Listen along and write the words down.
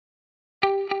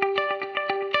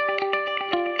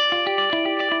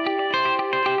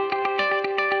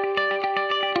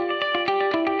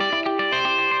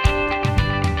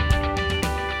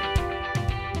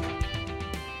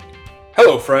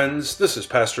friends. This is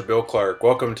Pastor Bill Clark.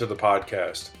 Welcome to the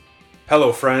podcast.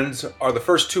 Hello, friends are the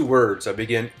first two words I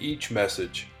begin each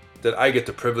message that I get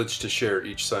the privilege to share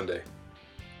each Sunday.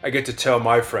 I get to tell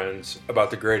my friends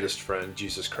about the greatest friend,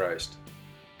 Jesus Christ.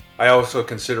 I also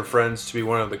consider friends to be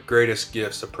one of the greatest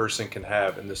gifts a person can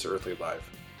have in this earthly life.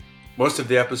 Most of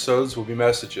the episodes will be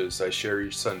messages I share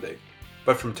each Sunday,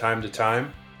 but from time to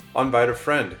time, I'll invite a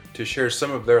friend to share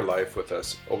some of their life with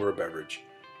us over a beverage.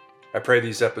 I pray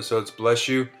these episodes bless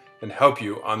you and help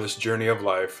you on this journey of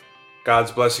life.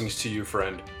 God's blessings to you,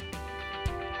 friend.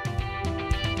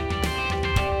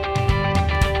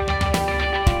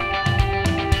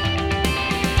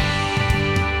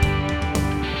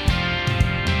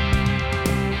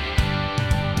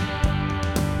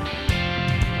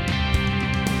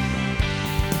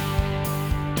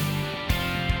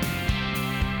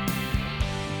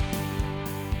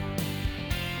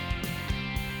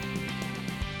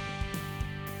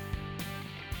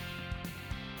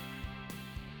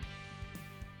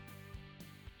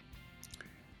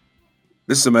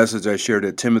 This is a message I shared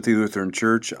at Timothy Lutheran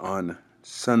Church on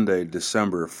Sunday,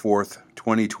 December 4th,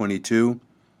 2022,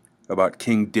 about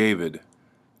King David,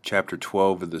 chapter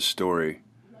 12 of the story,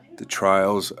 The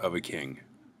Trials of a King.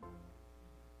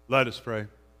 Let us pray.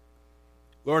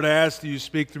 Lord, I ask that you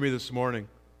speak through me this morning.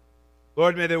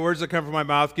 Lord, may the words that come from my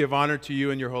mouth give honor to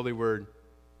you and your holy word.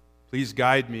 Please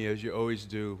guide me, as you always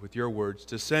do, with your words,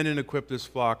 to send and equip this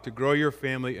flock, to grow your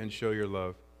family and show your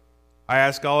love. I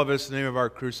ask all of us in the name of our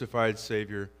crucified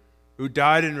Savior, who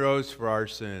died and rose for our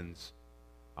sins.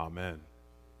 Amen.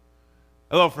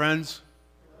 Hello, friends.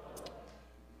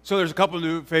 So there's a couple of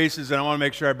new faces, and I want to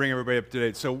make sure I bring everybody up to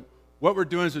date. So what we're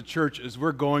doing as a church is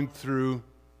we're going through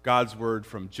God's Word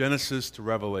from Genesis to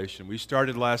Revelation. We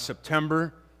started last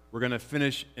September. We're going to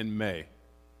finish in May.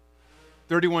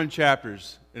 31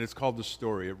 chapters, and it's called The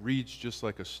Story. It reads just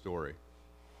like a story.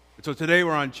 And so today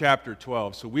we're on chapter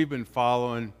 12. So we've been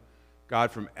following God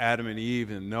from Adam and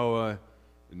Eve and Noah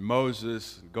and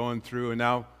Moses and going through, and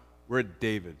now we're at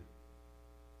David.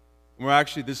 And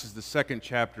this is the second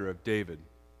chapter of David.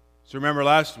 So remember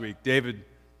last week, David,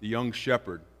 the young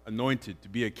shepherd, anointed to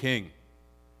be a king.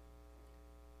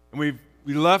 And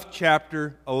we left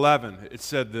chapter 11. It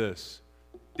said this: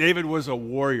 David was a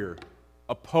warrior,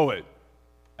 a poet,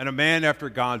 and a man after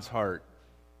God's heart.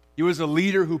 He was a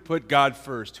leader who put God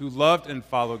first, who loved and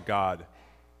followed God.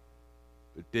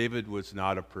 But David was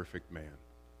not a perfect man.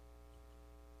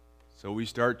 So we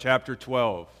start chapter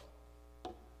 12.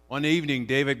 One evening,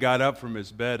 David got up from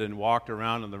his bed and walked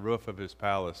around on the roof of his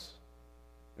palace.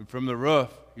 And from the roof,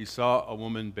 he saw a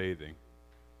woman bathing.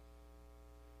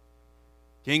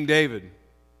 King David,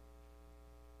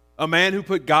 a man who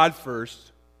put God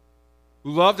first,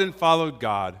 who loved and followed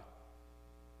God,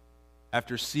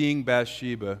 after seeing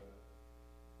Bathsheba,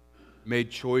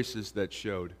 made choices that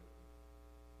showed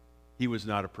he was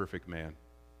not a perfect man.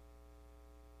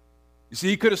 You see,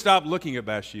 he could have stopped looking at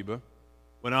Bathsheba,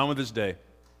 went on with his day.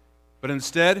 But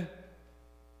instead,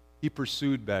 he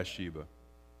pursued Bathsheba.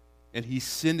 And he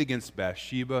sinned against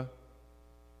Bathsheba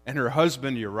and her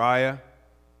husband Uriah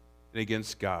and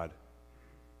against God.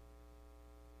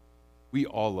 We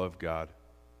all love God.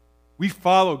 We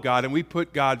follow God and we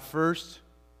put God first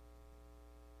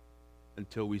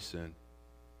until we sin.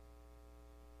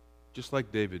 Just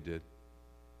like David did.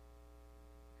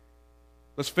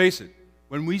 Let's face it,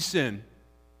 when we sin,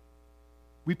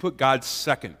 we put God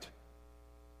second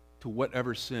to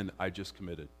whatever sin I just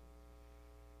committed.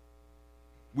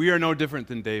 We are no different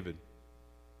than David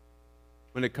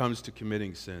when it comes to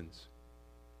committing sins.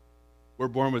 We're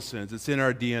born with sins. It's in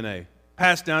our DNA,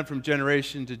 passed down from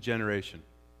generation to generation.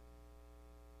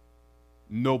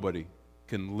 Nobody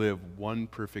can live one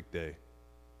perfect day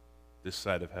this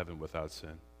side of heaven without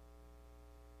sin.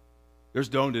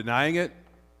 There's no denying it.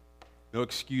 No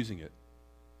excusing it.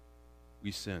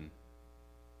 We sin.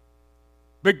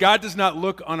 But God does not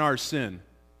look on our sin.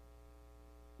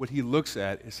 What he looks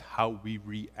at is how we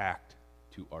react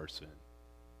to our sin.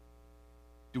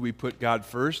 Do we put God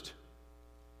first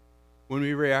when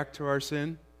we react to our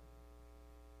sin?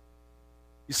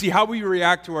 You see, how we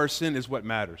react to our sin is what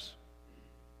matters.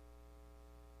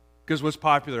 Because what's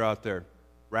popular out there?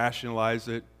 Rationalize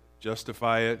it,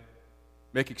 justify it,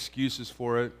 make excuses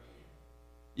for it.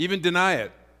 Even deny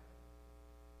it.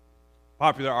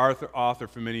 Popular author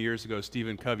from many years ago,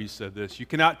 Stephen Covey, said this: you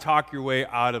cannot talk your way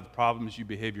out of the problems you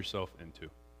behave yourself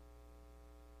into.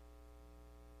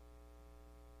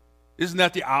 Isn't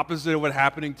that the opposite of what's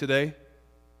happening today?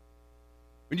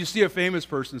 When you see a famous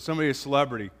person, somebody, a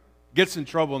celebrity, gets in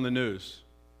trouble in the news,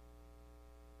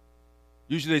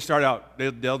 usually they start out,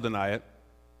 they'll deny it.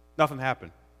 Nothing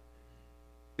happened.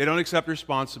 They don't accept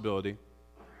responsibility.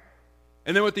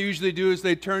 And then what they usually do is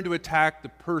they turn to attack the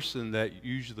person that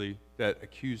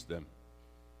accused them.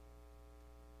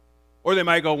 Or they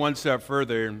might go one step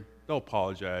further and they'll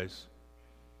apologize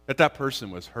that person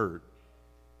was hurt.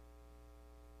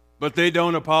 But they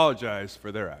don't apologize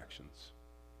for their actions.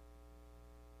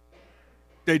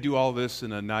 They do all this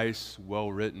in a nice,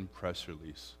 well-written press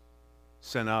release,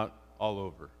 sent out all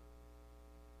over.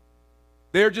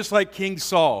 They are just like King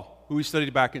Saul, who we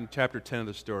studied back in chapter 10 of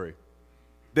the story.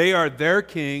 They are their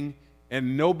king,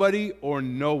 and nobody or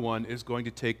no one is going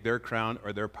to take their crown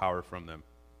or their power from them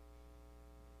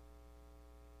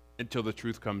until the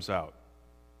truth comes out.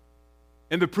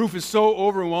 And the proof is so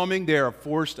overwhelming, they are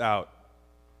forced out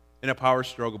in a power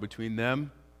struggle between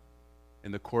them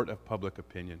and the court of public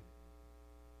opinion.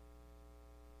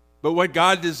 But what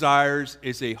God desires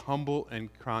is a humble and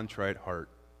contrite heart.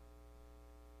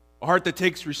 A heart that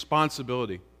takes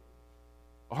responsibility.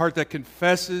 A heart that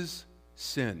confesses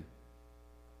sin.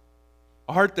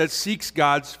 A heart that seeks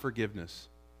God's forgiveness.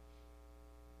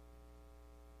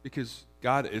 Because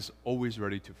God is always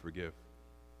ready to forgive.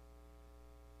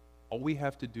 All we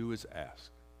have to do is ask.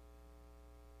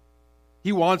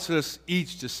 He wants us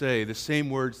each to say the same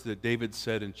words that David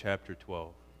said in chapter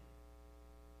 12.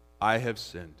 I have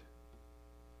sinned.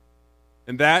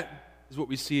 And that is what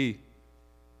we see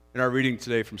in our reading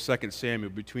today from 2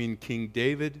 Samuel between King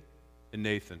David and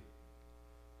Nathan.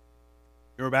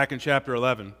 Remember back in chapter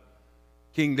 11,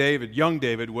 King David, young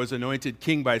David, was anointed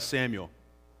king by Samuel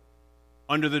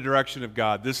under the direction of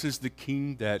God. This is the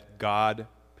king that God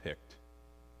picked.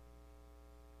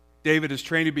 David is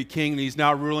trained to be king, and he's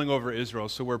now ruling over Israel.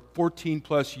 So we're 14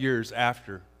 plus years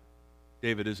after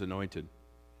David is anointed.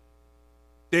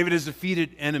 David has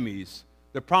defeated enemies.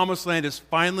 The promised land is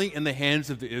finally in the hands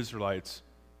of the Israelites,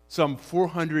 some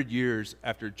 400 years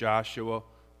after Joshua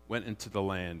went into the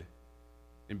land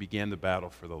and began the battle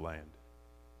for the land.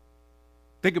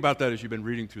 Think about that as you've been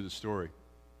reading through the story.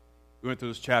 We went through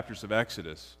those chapters of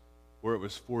Exodus where it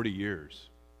was 40 years,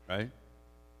 right?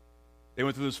 They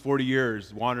went through those 40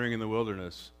 years wandering in the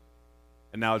wilderness,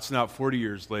 and now it's not 40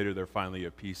 years later they're finally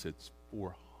at peace. It's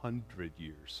 400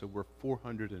 years. So we're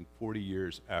 440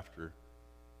 years after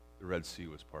the Red Sea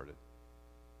was parted.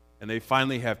 And they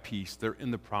finally have peace. They're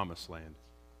in the promised land.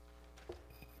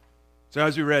 So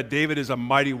as we read, David is a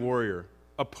mighty warrior,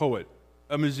 a poet,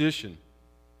 a musician,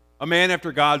 a man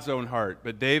after God's own heart.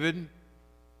 But David,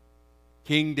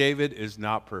 King David, is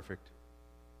not perfect.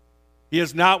 He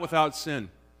is not without sin.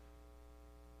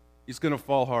 He's going to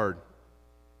fall hard.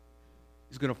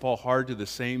 He's going to fall hard to the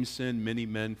same sin many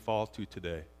men fall to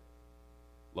today: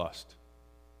 lust.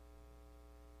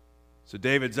 So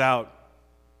David's out.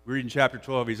 We read in chapter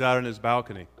 12, he's out on his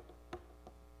balcony.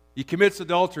 He commits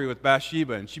adultery with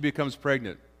Bathsheba, and she becomes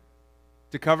pregnant.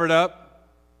 To cover it up,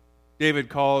 David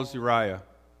calls Uriah,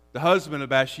 the husband of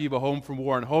Bathsheba, home from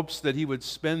war in hopes that he would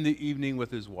spend the evening with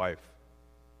his wife.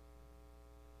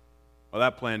 Well,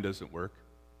 that plan doesn't work.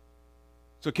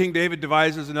 So King David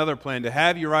devises another plan to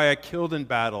have Uriah killed in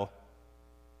battle.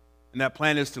 And that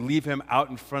plan is to leave him out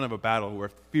in front of a battle where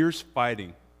fierce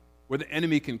fighting, where the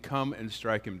enemy can come and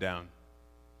strike him down.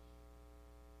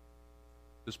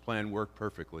 This plan worked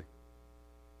perfectly.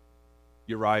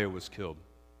 Uriah was killed.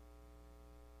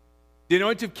 The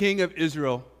anointed king of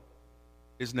Israel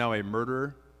is now a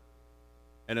murderer,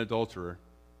 an adulterer,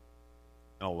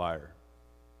 and a liar.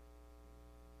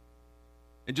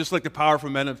 And just like the powerful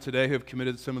men of today who have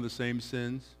committed some of the same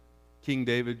sins, King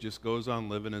David just goes on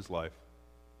living his life,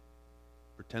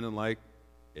 pretending like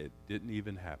it didn't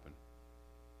even happen.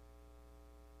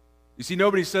 You see,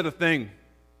 nobody said a thing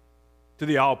to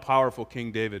the all-powerful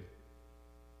King David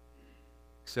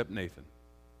except Nathan.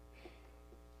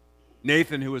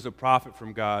 Nathan, who is a prophet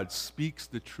from God, speaks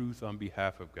the truth on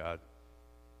behalf of God.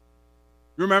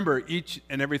 Remember, each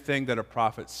and everything that a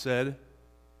prophet said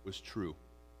was true.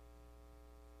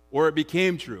 Or it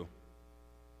became true.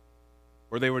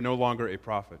 Or they were no longer a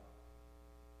prophet.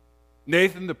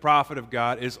 Nathan, the prophet of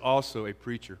God, is also a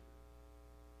preacher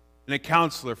and a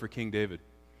counselor for King David.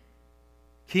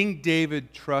 King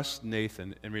David trusts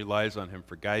Nathan and relies on him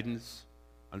for guidance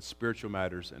on spiritual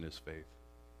matters and his faith.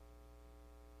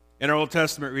 In our Old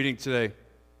Testament reading today,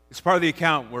 it's part of the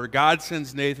account where God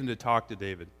sends Nathan to talk to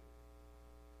David.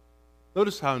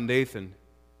 Notice how Nathan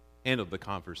handled the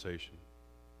conversation.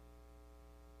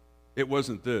 It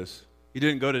wasn't this. He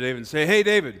didn't go to David and say, "Hey,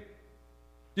 David,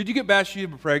 did you get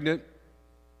Bathsheba pregnant?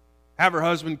 Have her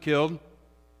husband killed?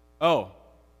 Oh,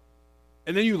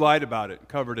 and then you lied about it and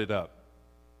covered it up.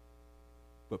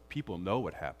 But people know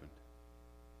what happened.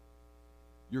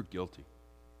 You're guilty."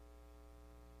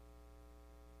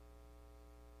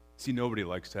 See, nobody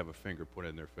likes to have a finger pointed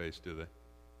in their face, do they?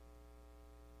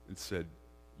 And said,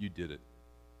 you did it.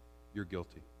 You're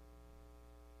guilty.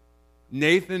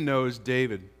 Nathan knows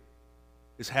David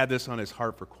has had this on his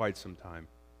heart for quite some time.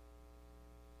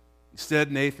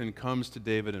 Instead, Nathan comes to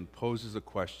David and poses a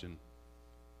question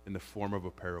in the form of a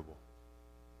parable.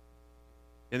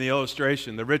 In the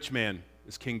illustration, the rich man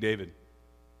is King David.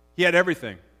 He had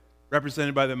everything,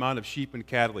 represented by the amount of sheep and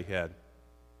cattle he had.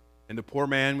 And the poor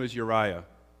man was Uriah.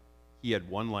 He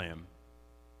had one lamb,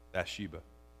 Bathsheba.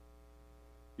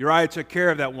 Uriah took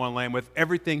care of that one lamb with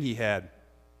everything he had.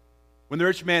 When the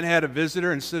rich man had a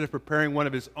visitor, instead of preparing one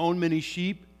of his own many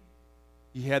sheep,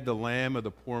 he had the lamb of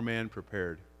the poor man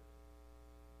prepared.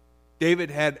 David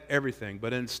had everything,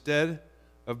 but instead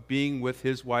of being with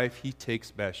his wife, he takes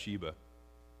Bathsheba,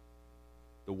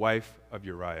 the wife of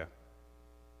Uriah.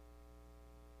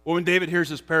 Well, when David hears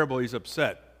this parable, he's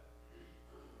upset.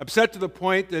 Upset to the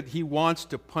point that he wants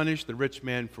to punish the rich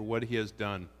man for what he has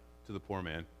done to the poor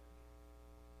man.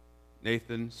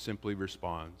 Nathan simply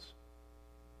responds,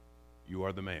 you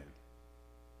are the man.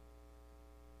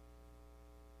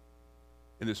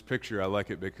 In this picture, I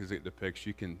like it because it depicts,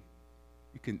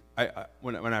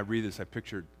 when I read this, I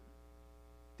pictured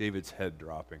David's head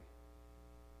dropping,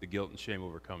 the guilt and shame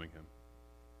overcoming him.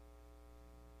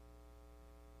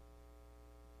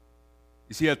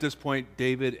 You see, at this point,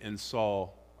 David and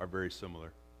Saul are very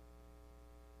similar.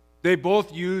 They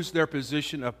both use their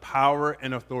position of power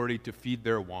and authority to feed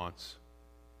their wants.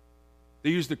 They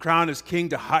use the crown as king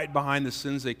to hide behind the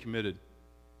sins they committed.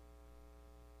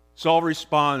 Saul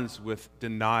responds with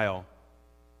denial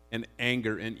and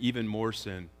anger and even more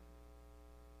sin.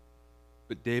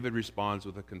 But David responds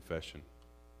with a confession.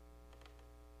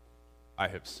 I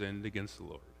have sinned against the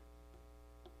Lord.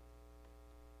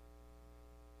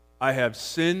 I have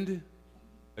sinned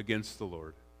against the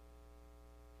Lord.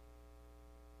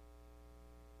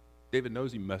 David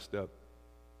knows he messed up.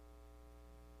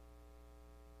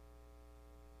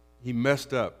 He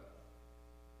messed up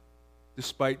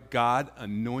despite God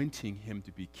anointing him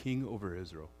to be king over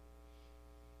Israel.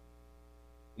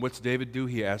 What's David do?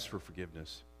 He asks for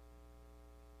forgiveness.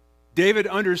 David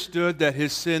understood that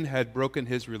his sin had broken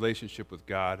his relationship with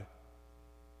God,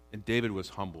 and David was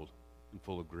humbled and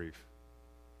full of grief.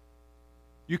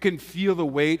 You can feel the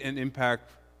weight and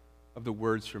impact of the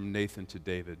words from Nathan to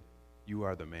David. You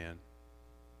are the man.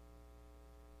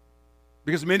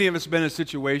 Because many of us have been in a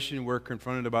situation where we're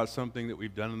confronted about something that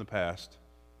we've done in the past,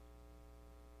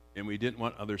 and we didn't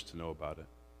want others to know about it.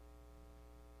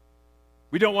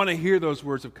 We don't want to hear those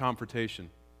words of confrontation,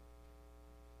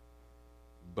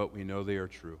 but we know they are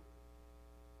true.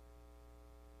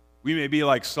 We may be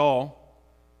like Saul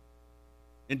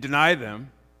and deny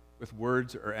them with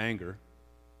words or anger,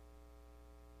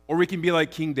 or we can be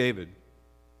like King David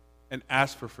and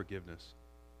ask for forgiveness.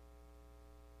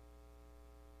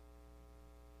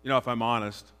 You know, if I'm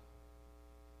honest,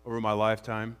 over my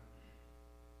lifetime,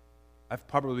 I've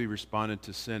probably responded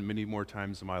to sin many more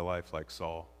times in my life like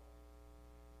Saul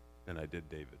than I did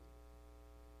David.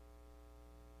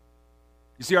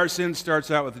 You see, our sin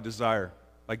starts out with a desire,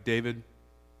 like David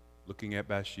looking at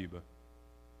Bathsheba.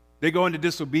 They go into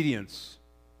disobedience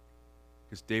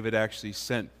because David actually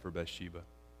sent for Bathsheba.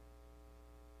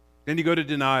 Then you go to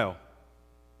denial,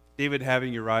 David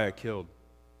having Uriah killed,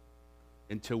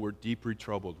 until we're deeply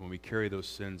troubled when we carry those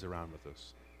sins around with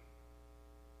us.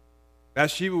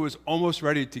 Bathsheba was almost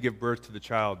ready to give birth to the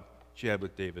child she had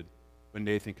with David when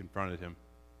Nathan confronted him.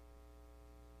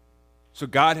 So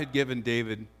God had given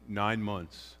David 9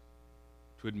 months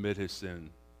to admit his sin,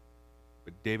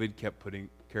 but David kept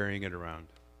carrying it around.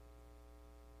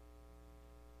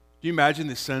 Can you imagine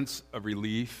the sense of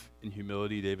relief and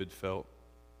humility David felt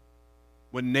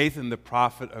when Nathan, the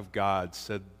prophet of God,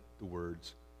 said the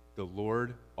words, "The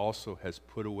Lord also has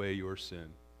put away your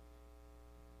sin.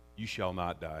 You shall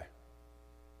not die."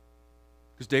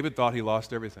 Because David thought he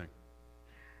lost everything.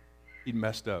 He'd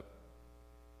messed up.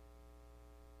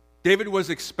 David was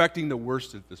expecting the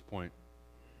worst at this point.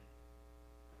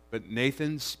 But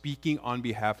Nathan, speaking on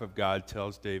behalf of God,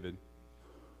 tells David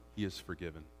he is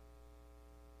forgiven.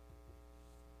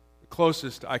 The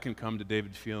closest I can come to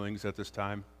David's feelings at this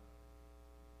time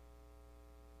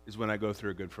is when I go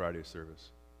through a Good Friday service.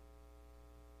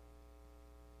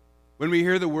 When we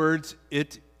hear the words,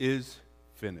 "It is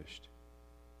finished."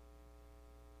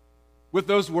 With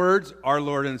those words, our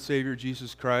Lord and Savior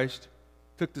Jesus Christ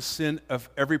took the sin of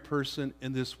every person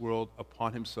in this world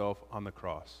upon himself on the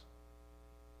cross.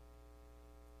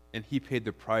 And he paid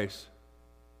the price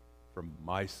for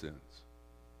my sins.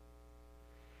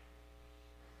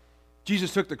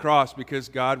 Jesus took the cross because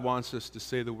God wants us to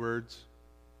say the words,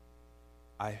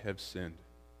 I have sinned.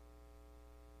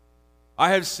 I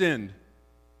have sinned.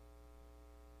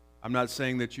 I'm not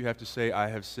saying that you have to say, I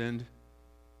have sinned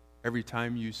every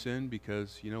time you sin,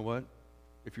 because you know what?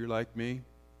 If you're like me,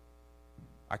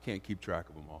 I can't keep track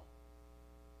of them all.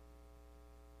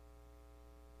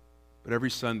 But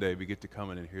every Sunday we get to come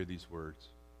in and hear these words.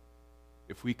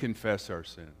 If we confess our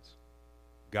sins,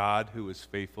 God, who is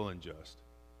faithful and just,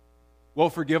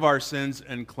 will forgive our sins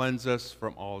and cleanse us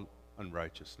from all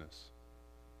unrighteousness.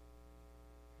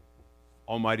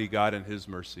 Almighty God, in His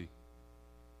mercy,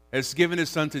 has given His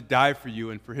Son to die for you,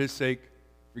 and for His sake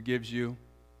forgives you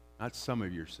not some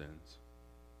of your sins,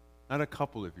 not a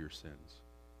couple of your sins,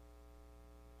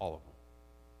 all of them.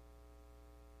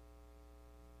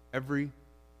 Every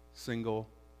single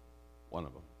one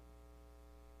of them.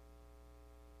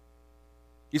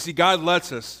 You see, God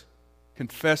lets us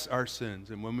confess our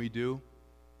sins, and when we do,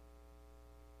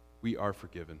 we are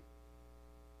forgiven.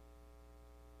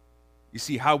 You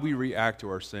see, how we react to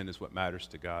our sin is what matters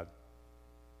to God.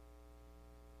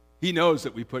 He knows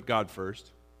that we put God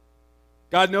first.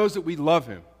 God knows that we love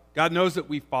Him. God knows that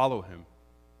we follow Him.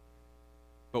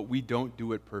 But we don't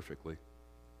do it perfectly.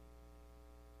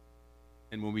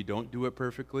 And when we don't do it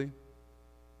perfectly,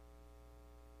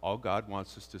 all God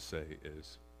wants us to say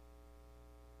is,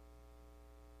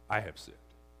 I have sinned.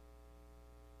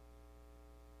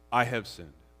 I have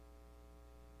sinned.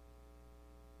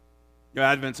 You know,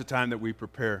 Advent's a time that we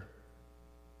prepare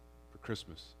for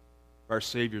Christmas, for our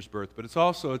Savior's birth, but it's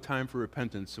also a time for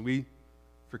repentance, and we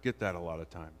forget that a lot of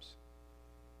times.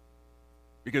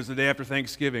 Because the day after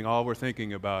Thanksgiving, all we're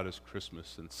thinking about is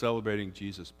Christmas and celebrating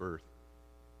Jesus' birth.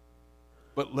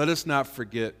 But let us not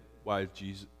forget the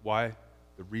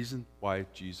reason why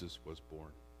Jesus was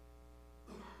born.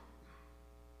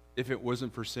 If it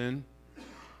wasn't for sin,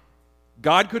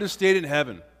 God could have stayed in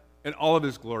heaven in all of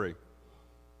His glory.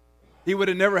 He would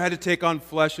have never had to take on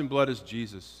flesh and blood as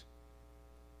Jesus.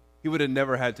 He would have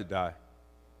never had to die.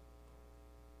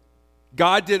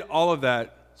 God did all of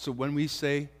that, so when we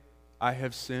say, I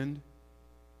have sinned,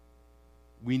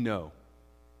 we know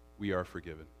we are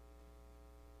forgiven.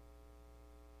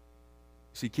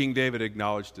 See, King David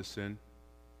acknowledged his sin.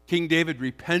 King David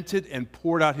repented and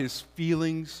poured out his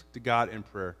feelings to God in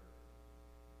prayer.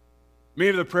 Many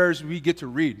of the prayers we get to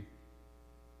read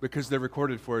because they're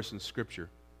recorded for us in Scripture.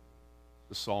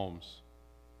 The Psalms.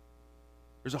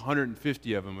 There's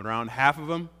 150 of them, and around half of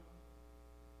them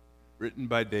written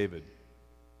by David,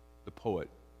 the poet,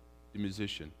 the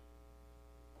musician.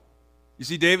 You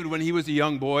see, David, when he was a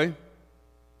young boy,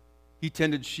 he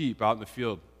tended sheep out in the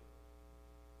field.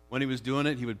 When he was doing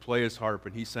it, he would play his harp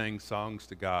and he sang songs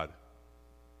to God.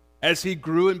 As he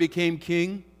grew and became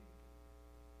king,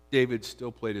 David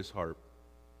still played his harp,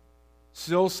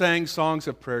 still sang songs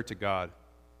of prayer to God.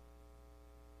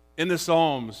 In the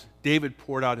Psalms, David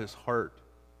poured out his heart,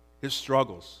 his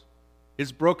struggles,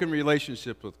 his broken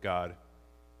relationship with God,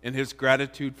 and his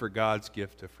gratitude for God's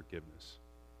gift of forgiveness.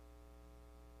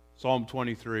 Psalm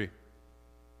 23,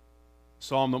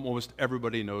 psalm that almost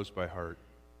everybody knows by heart.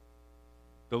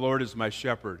 The Lord is my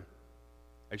shepherd,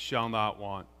 I shall not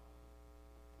want.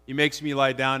 He makes me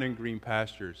lie down in green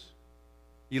pastures.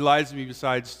 He lies me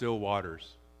beside still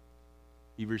waters.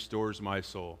 He restores my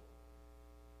soul.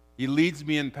 He leads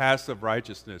me in paths of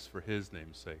righteousness for His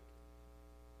name's sake.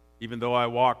 Even though I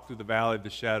walk through the valley of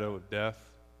the shadow of death,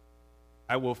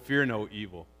 I will fear no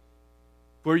evil.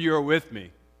 For you are with me.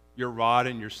 Your rod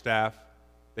and your staff,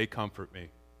 they comfort me.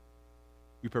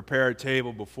 You prepare a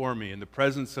table before me in the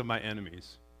presence of my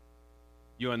enemies.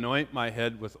 You anoint my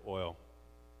head with oil.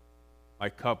 My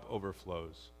cup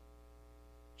overflows.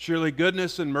 Surely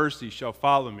goodness and mercy shall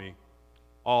follow me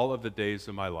all of the days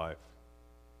of my life,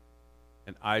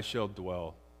 and I shall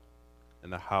dwell in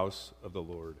the house of the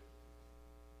Lord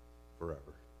forever.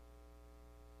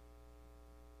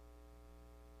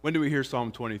 When do we hear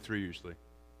Psalm 23 usually?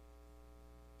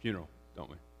 Funeral, don't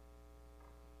we?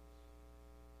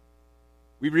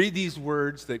 We read these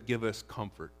words that give us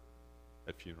comfort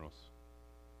at funerals.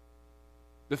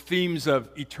 The themes of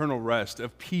eternal rest,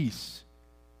 of peace,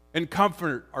 and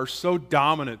comfort are so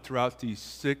dominant throughout these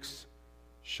 6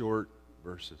 short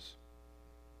verses.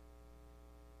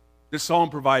 This psalm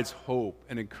provides hope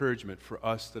and encouragement for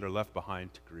us that are left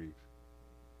behind to grieve.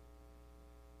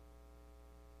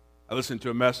 I listened to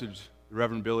a message the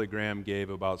Reverend Billy Graham gave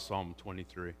about Psalm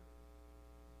 23.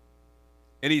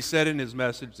 And he said in his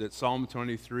message that Psalm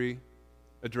 23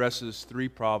 addresses 3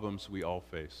 problems we all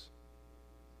face.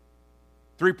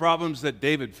 3 problems that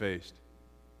David faced.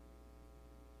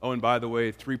 Oh, and by the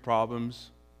way, 3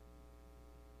 problems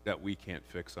that we can't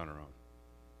fix on our own.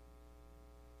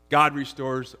 God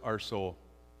restores our soul.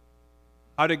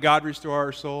 How did God restore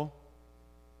our soul?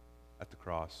 At the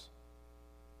cross.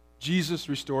 Jesus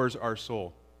restores our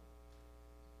soul.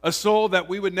 A soul that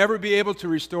we would never be able to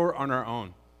restore on our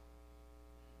own.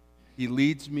 He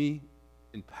leads me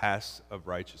in paths of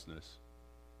righteousness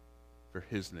for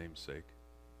his name's sake.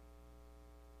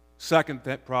 Second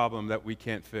problem that we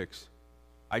can't fix.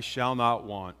 I shall not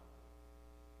want.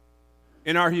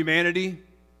 In our humanity,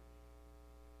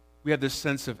 we have this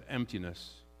sense of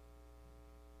emptiness.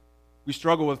 We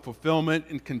struggle with fulfillment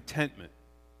and contentment.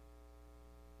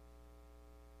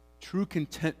 True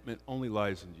contentment only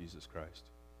lies in Jesus Christ.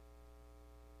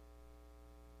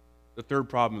 The third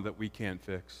problem that we can't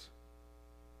fix.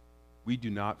 We do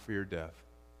not fear death.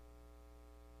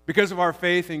 Because of our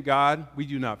faith in God, we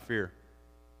do not fear.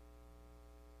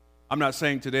 I'm not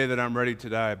saying today that I'm ready to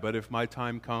die, but if my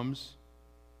time comes,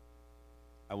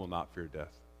 I will not fear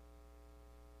death.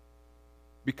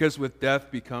 Because with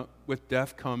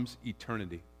death comes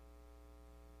eternity.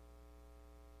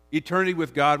 Eternity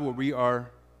with God where we are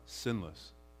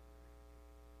sinless.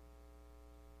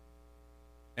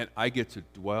 And I get to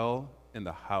dwell in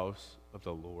the house of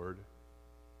the Lord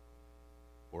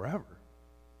forever.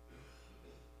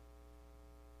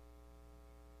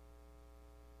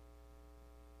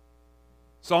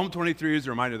 Psalm 23 is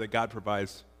a reminder that God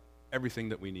provides everything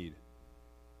that we need.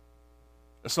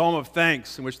 A psalm of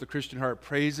thanks in which the Christian heart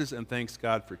praises and thanks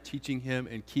God for teaching him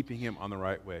and keeping him on the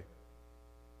right way,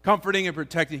 comforting and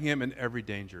protecting him in every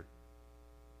danger.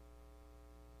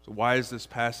 So why is this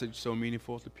passage so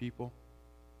meaningful to people?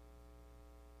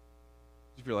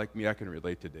 If you're like me, I can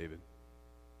relate to David.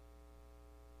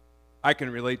 I can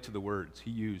relate to the words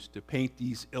he used to paint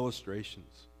these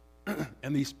illustrations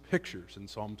and these pictures in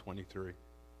Psalm 23.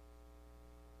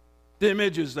 The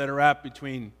images that are wrapped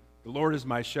between the Lord is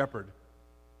my shepherd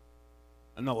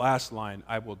and the last line,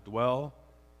 I will dwell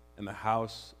in the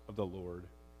house of the Lord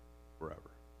forever.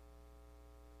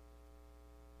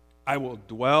 I will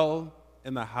dwell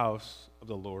in the house of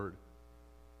the Lord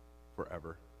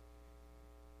forever.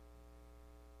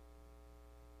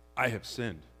 I have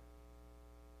sinned,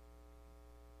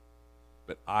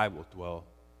 but I will dwell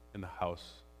in the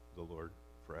house of the Lord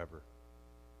forever.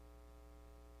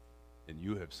 And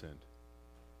you have sinned,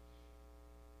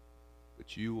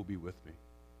 but you will be with me,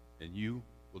 and you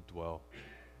will dwell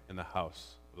in the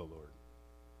house of the Lord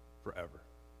forever.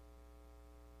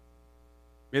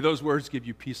 May those words give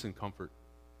you peace and comfort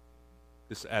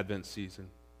this Advent season.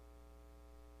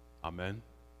 Amen.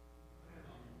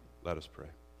 Let us pray.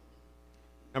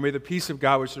 Now may the peace of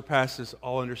God which surpasses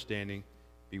all understanding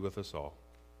be with us all.